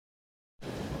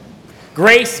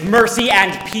Grace, mercy,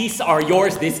 and peace are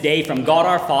yours this day from God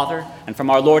our Father and from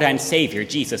our Lord and Savior,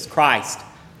 Jesus Christ.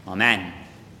 Amen.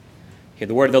 Hear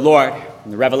the word of the Lord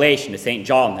from the Revelation to St.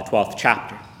 John, the 12th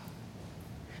chapter.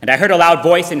 And I heard a loud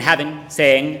voice in heaven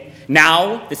saying,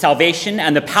 "Now the salvation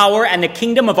and the power and the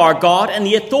kingdom of our God and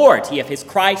the authority of his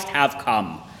Christ have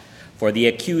come. For the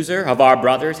accuser of our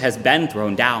brothers has been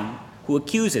thrown down, who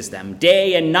accuses them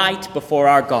day and night before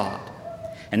our God.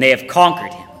 And they have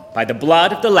conquered him by the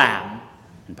blood of the Lamb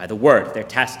and by the word of their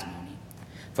testimony.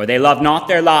 For they love not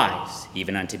their lives,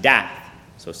 even unto death.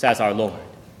 So says our Lord."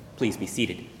 Please be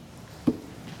seated.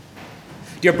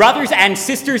 Dear brothers and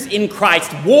sisters in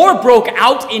Christ, war broke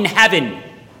out in heaven.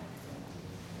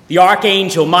 The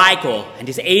archangel Michael and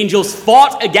his angels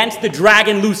fought against the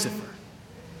dragon Lucifer,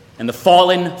 and the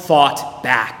fallen fought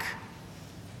back.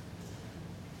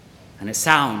 And it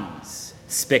sounds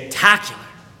spectacular,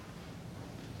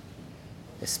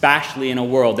 especially in a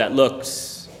world that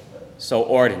looks so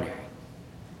ordinary.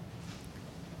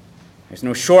 There's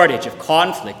no shortage of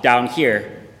conflict down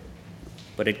here,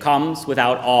 but it comes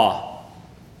without awe.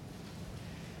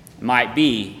 It might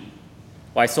be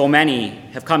why so many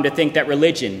have come to think that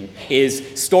religion is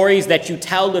stories that you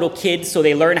tell little kids so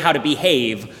they learn how to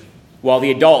behave while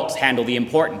the adults handle the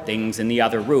important things in the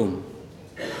other room.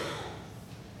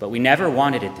 But we never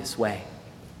wanted it this way.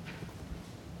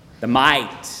 The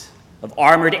might of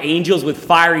armored angels with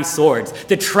fiery swords,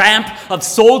 the tramp of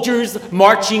soldiers'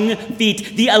 marching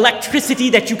feet, the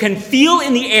electricity that you can feel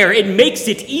in the air, it makes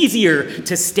it easier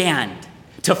to stand,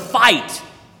 to fight,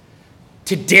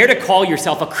 to dare to call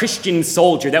yourself a Christian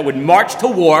soldier that would march to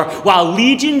war while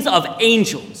legions of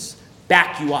angels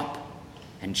back you up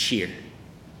and cheer.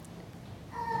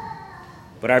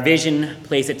 But our vision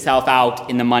plays itself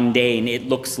out in the mundane. It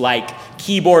looks like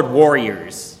keyboard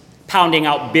warriors pounding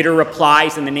out bitter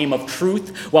replies in the name of truth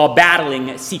while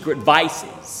battling secret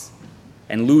vices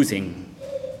and losing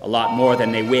a lot more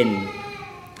than they win.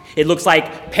 It looks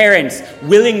like parents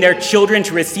willing their children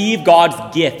to receive God's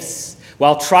gifts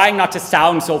while trying not to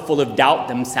sound so full of doubt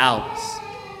themselves.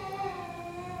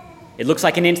 It looks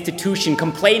like an institution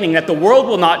complaining that the world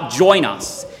will not join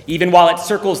us, even while it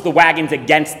circles the wagons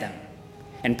against them,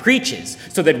 and preaches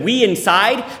so that we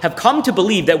inside have come to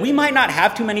believe that we might not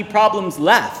have too many problems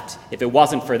left if it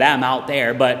wasn't for them out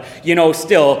there, but,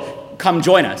 still, come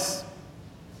join us.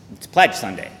 It's Pledge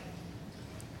Sunday.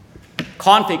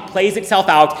 Conflict plays itself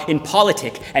out in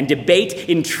politic and debate,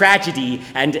 in tragedy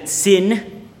and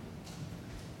sin,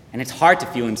 and it's hard to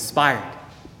feel inspired.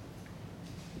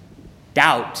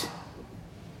 Doubt,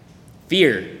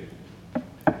 fear,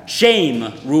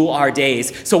 shame rule our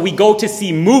days. So we go to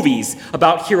see movies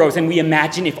about heroes and we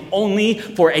imagine, if only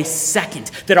for a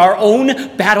second, that our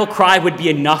own battle cry would be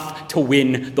enough to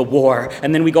win the war.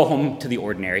 And then we go home to the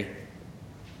ordinary.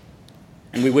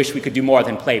 And we wish we could do more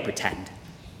than play pretend.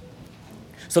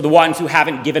 So the ones who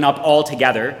haven't given up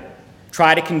altogether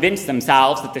try to convince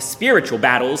themselves that the spiritual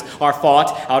battles are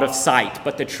fought out of sight.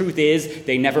 But the truth is,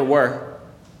 they never were.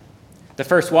 The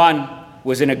first one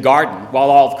was in a garden while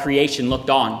all of creation looked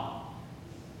on.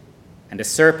 And a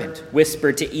serpent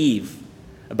whispered to Eve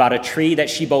about a tree that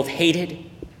she both hated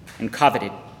and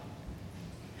coveted.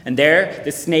 And there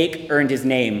the snake earned his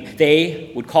name.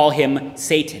 They would call him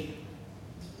Satan.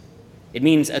 It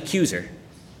means accuser.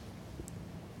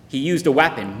 He used a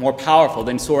weapon more powerful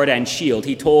than sword and shield.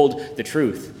 He told the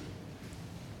truth.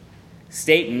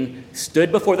 Satan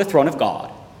stood before the throne of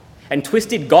God and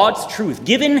twisted God's truth,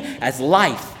 given as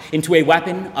life, into a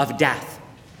weapon of death.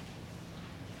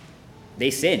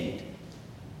 They sinned,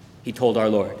 he told our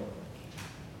Lord.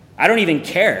 I don't even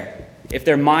care if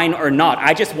they're mine or not.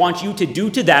 I just want you to do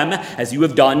to them as you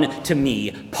have done to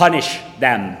me. Punish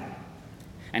them.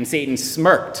 And Satan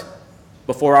smirked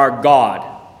before our God.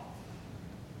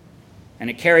 And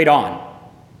it carried on,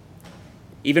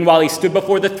 even while he stood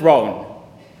before the throne,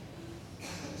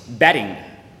 betting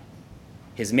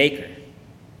his maker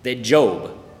that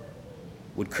Job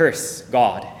would curse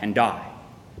God and die.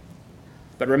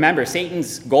 But remember,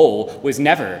 Satan's goal was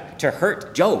never to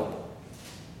hurt Job.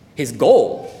 His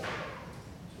goal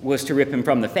was to rip him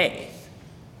from the faith.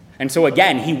 And so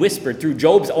again, he whispered through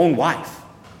Job's own wife,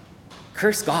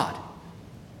 curse God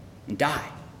and die.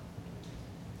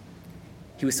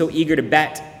 He was so eager to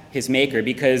bet his maker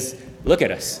because, look at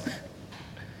us.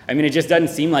 It just doesn't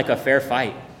seem like a fair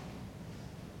fight.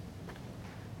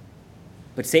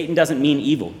 But Satan doesn't mean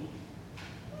evil.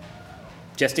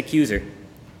 Just accuser.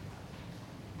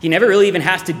 He never really even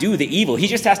has to do the evil. He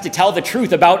just has to tell the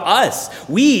truth about us.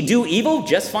 We do evil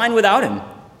just fine without him.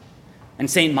 And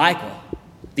St. Michael,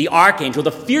 the archangel,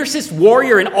 the fiercest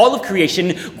warrior in all of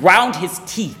creation, ground his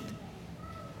teeth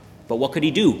But what could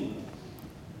he do?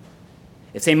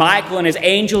 If St. Michael and his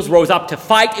angels rose up to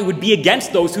fight, it would be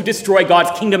against those who destroy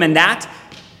God's kingdom, and that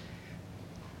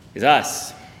is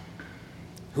us,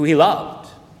 who he loved,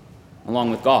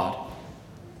 along with God.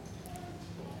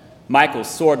 Michael's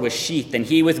sword was sheathed, and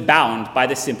he was bound by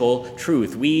the simple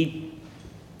truth. We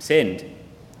sinned.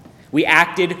 We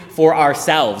acted for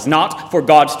ourselves, not for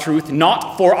God's truth,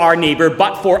 not for our neighbor,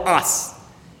 but for us.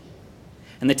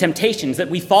 And the temptations that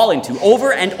we fall into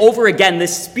over and over again, the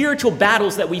spiritual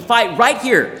battles that we fight right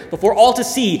here before all to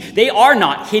see, they are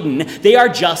not hidden. They are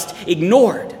just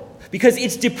ignored because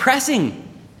it's depressing.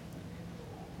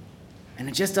 And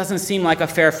it just doesn't seem like a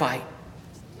fair fight.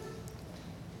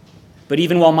 But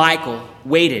even while Michael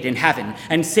waited in heaven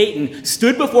and Satan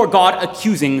stood before God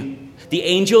accusing, the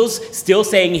angels still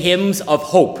sang hymns of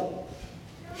hope.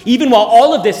 Even while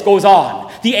all of this goes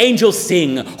on, the angels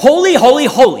sing, "Holy, holy,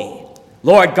 holy,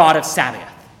 Lord God of Sabaoth.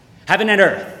 Heaven and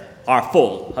earth are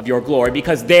full of your glory,"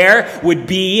 because there would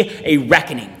be a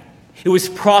reckoning. It was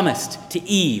promised to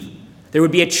Eve. There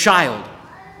would be a child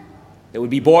that would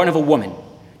be born of a woman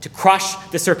to crush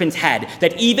the serpent's head,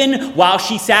 that even while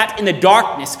she sat in the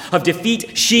darkness of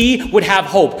defeat, she would have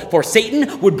hope. For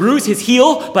Satan would bruise his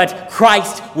heel, but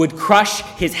Christ would crush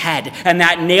his head. And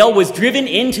that nail was driven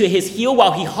into his heel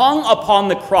while he hung upon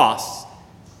the cross.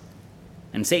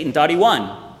 And Satan thought he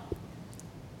won.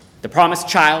 The promised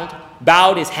child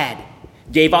bowed his head,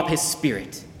 gave up his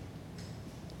spirit.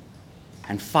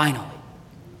 And finally,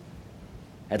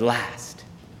 at last,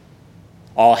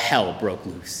 all hell broke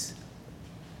loose.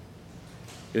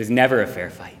 It was never a fair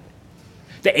fight.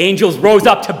 The angels rose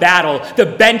up to battle. The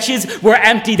benches were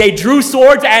empty. They drew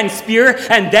swords and spear,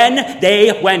 and then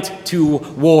they went to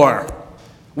war.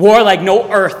 War like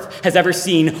no earth has ever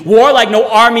seen. War like no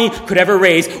army could ever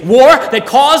raise. War that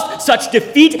caused such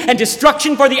defeat and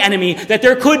destruction for the enemy that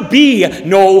there could be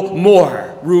no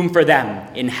more room for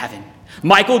them in heaven.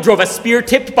 Michael drove a spear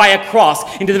tipped by a cross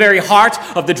into the very heart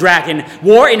of the dragon.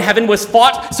 War in heaven was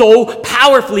fought so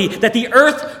powerfully that the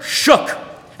earth shook,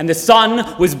 and the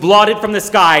sun was blotted from the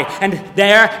sky, and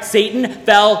there Satan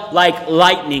fell like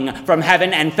lightning from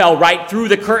heaven and fell right through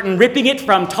the curtain, ripping it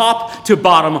from top to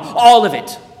bottom. All of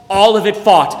it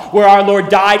fought where our Lord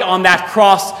died on that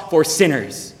cross for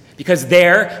sinners, because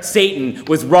there Satan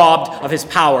was robbed of his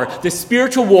power. The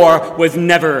spiritual war was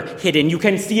never hidden. You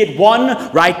can see it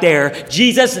won right there.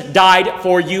 Jesus died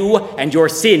for you, and your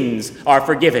sins are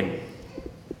forgiven.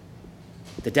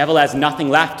 The devil has nothing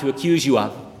left to accuse you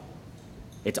of.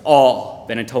 It's all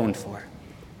been atoned for.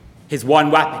 His one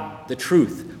weapon, the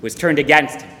truth, was turned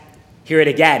against him. Hear it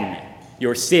again.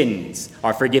 Your sins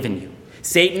are forgiven you.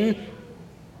 Satan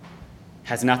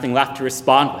has nothing left to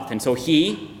respond with, and so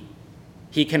he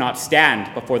cannot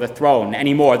stand before the throne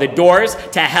anymore. The doors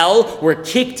to hell were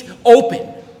kicked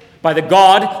open by the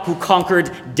God who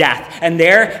conquered death, and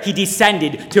there he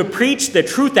descended to preach the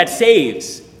truth that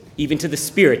saves, even to the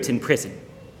spirits in prison.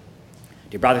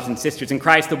 Dear brothers and sisters in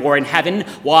Christ, the war in heaven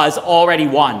was already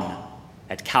won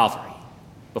at Calvary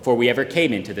before we ever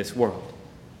came into this world.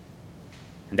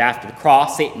 And after the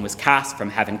cross, Satan was cast from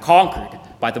heaven, conquered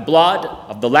by the blood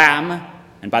of the Lamb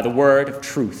and by the word of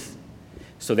truth.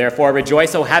 So therefore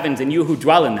rejoice, O heavens, and you who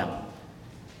dwell in them,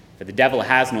 for the devil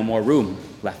has no more room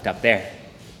left up there.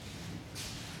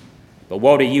 But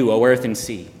woe to you, O earth and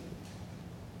sea,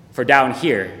 for down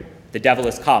here the devil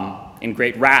has come in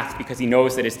great wrath because he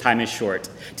knows that his time is short.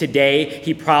 Today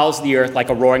he prowls the earth like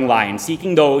a roaring lion,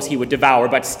 seeking those he would devour,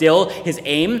 but still his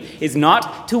aim is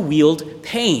not to wield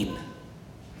pain,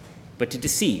 but to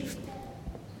deceive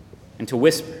and to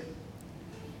whisper,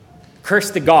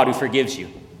 "Curse the God who forgives you."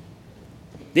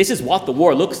 This is what the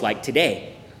war looks like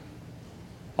today.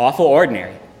 Awful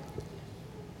ordinary.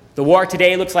 The war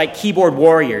today looks like keyboard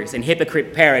warriors and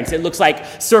hypocrite parents. It looks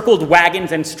like circled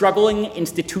wagons and struggling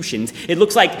institutions. It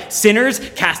looks like sinners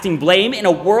casting blame in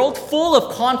a world full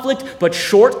of conflict but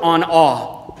short on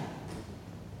awe.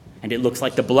 And it looks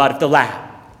like the blood of the Lamb,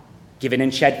 given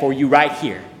and shed for you right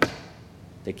here,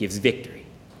 that gives victory.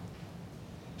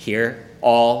 Here,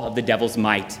 all of the devil's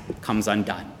might comes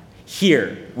undone.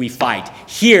 Here we fight.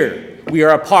 Here we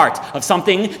are a part of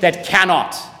something that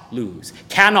cannot lose,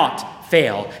 cannot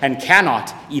fail, and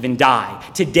cannot even die.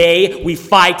 Today we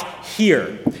fight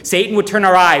here. Satan would turn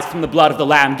our eyes from the blood of the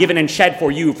Lamb, given and shed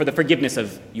for you for the forgiveness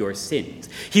of your sins.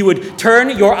 He would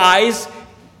turn your eyes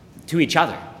to each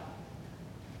other.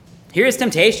 Here is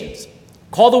temptations.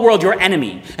 Call the world your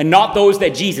enemy and not those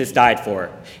that Jesus died for.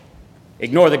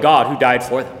 Ignore the God who died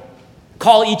for them.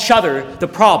 Call each other the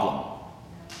problem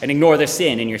and ignore the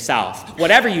sin in yourself.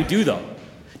 Whatever you do, though,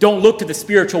 Don't look to the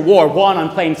spiritual war won on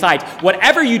plain sight.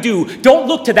 Whatever you do, don't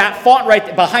look to that font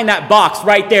right behind that box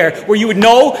right there where you would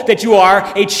know that you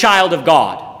are a child of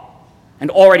God and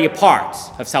already a part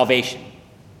of salvation.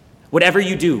 Whatever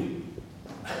you do,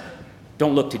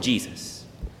 don't look to Jesus.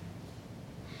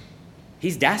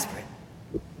 He's desperate.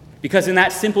 Because in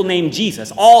that simple name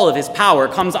Jesus, all of his power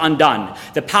comes undone.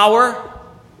 The power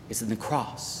is in the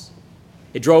cross.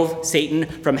 It drove Satan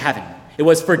from heaven. It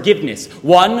was forgiveness,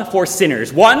 one for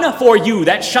sinners, one for you,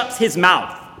 that shuts his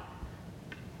mouth.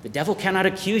 The devil cannot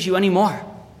accuse you anymore.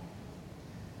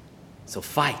 So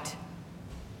fight.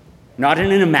 Not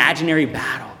in an imaginary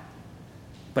battle,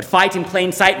 but fight in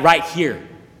plain sight right here.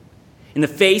 In the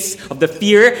face of the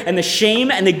fear and the shame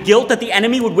and the guilt that the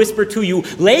enemy would whisper to you,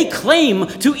 lay claim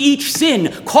to each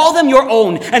sin, call them your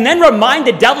own, and then remind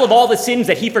the devil of all the sins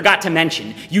that he forgot to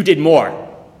mention. You did more.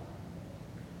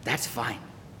 That's fine.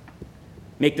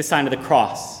 Make the sign of the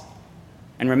cross.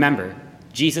 And remember,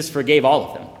 Jesus forgave all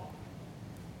of them.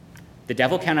 The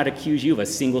devil cannot accuse you of a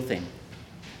single thing.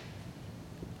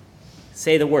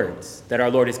 Say the words that our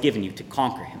Lord has given you to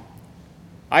conquer him.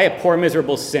 I, a poor,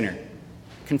 miserable sinner,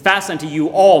 confess unto you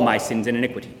all my sins and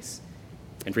iniquities,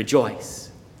 and rejoice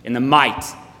in the might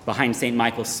behind St.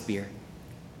 Michael's spear.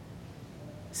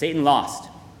 Satan lost.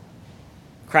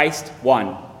 Christ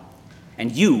won.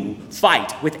 And you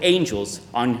fight with angels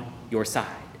on your side.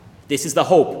 This is the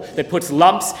hope that puts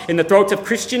lumps in the throats of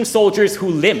Christian soldiers who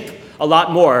limp a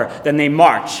lot more than they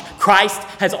march. Christ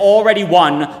has already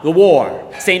won the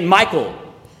war. St. Michael,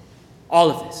 all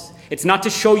of this. It's not to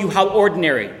show you how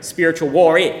ordinary spiritual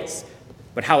war is,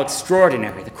 but how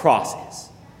extraordinary the cross is.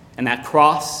 And that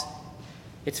cross,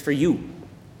 it's for you.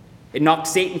 It knocked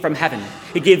Satan from heaven.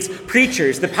 It gives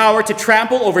preachers the power to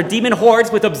trample over demon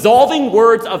hordes with absolving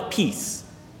words of peace.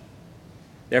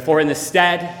 Therefore, in the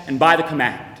stead and by the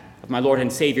command of my Lord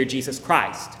and Savior Jesus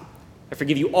Christ, I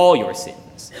forgive you all your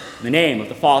sins. In the name of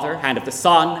the Father, and of the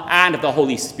Son, and of the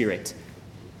Holy Spirit.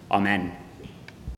 Amen.